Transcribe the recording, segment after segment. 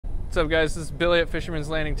What's up, guys? This is Billy at Fisherman's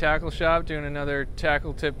Landing Tackle Shop doing another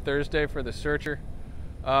Tackle Tip Thursday for the Searcher.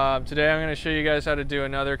 Today I'm going to show you guys how to do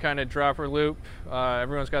another kind of dropper loop.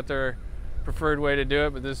 Everyone's got their preferred way to do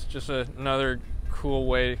it, but this is just another cool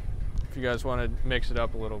way if you guys want to mix it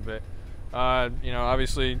up a little bit. You know,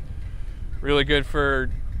 obviously really good for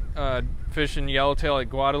fishing yellowtail at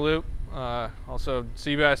Guadalupe, also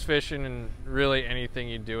sea bass fishing, and really anything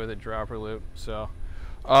you do with a dropper loop. So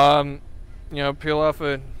you know, peel off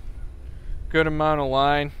a good amount of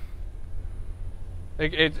line.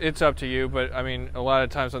 It's up to you, but I mean, a lot of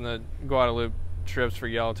times on the Guadalupe trips for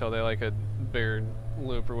yellowtail, they like a bigger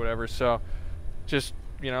loop or whatever. So just,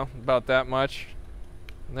 you know, about that much.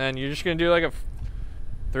 And then you're just gonna do like a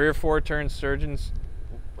 3 or 4 turn surgeon's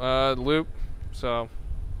loop. So,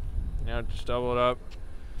 you know, just double it up,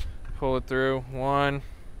 pull it through. 1,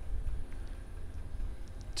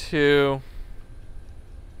 2,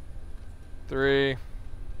 3,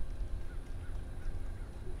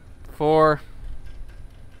 4.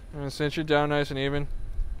 I'm gonna cinch it down nice and even.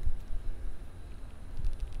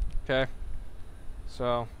 Okay.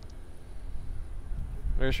 So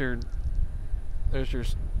there's your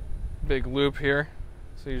big loop here.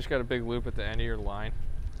 So you just got a big loop at the end of your line,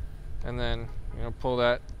 and then, you know, pull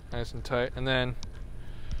that nice and tight, and then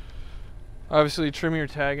obviously trim your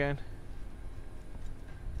tag end.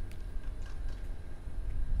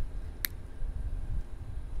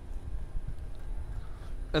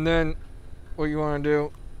 And then what you want to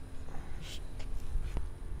do,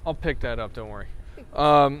 I'll pick that up, don't worry.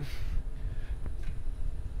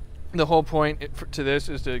 The whole point to this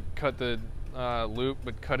is to cut the loop,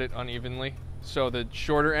 but cut it unevenly. So the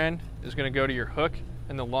shorter end is going to go to your hook,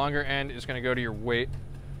 and the longer end is going to go to your weight.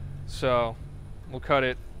 So we'll cut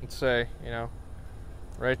it, let's say, you know,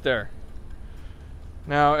 right there.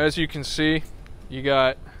 Now, as you can see, you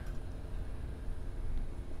got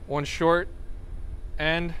one short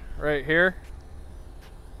end right here,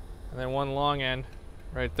 and then one long end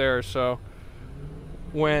right there. So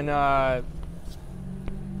when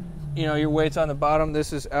you know, your weight's on the bottom,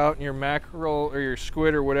 this is out, and your mackerel or your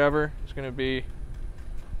squid or whatever is going to be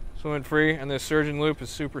swimming free, and this surgeon loop is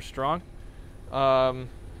super strong.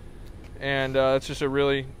 It's just a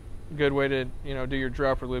really good way to, you know, do your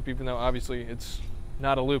dropper loop, even though obviously it's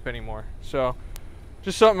not a loop anymore. So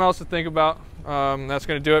just something else to think about. That's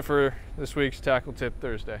going to do it for this week's Tackle Tip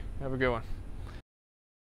Thursday. Have a good one.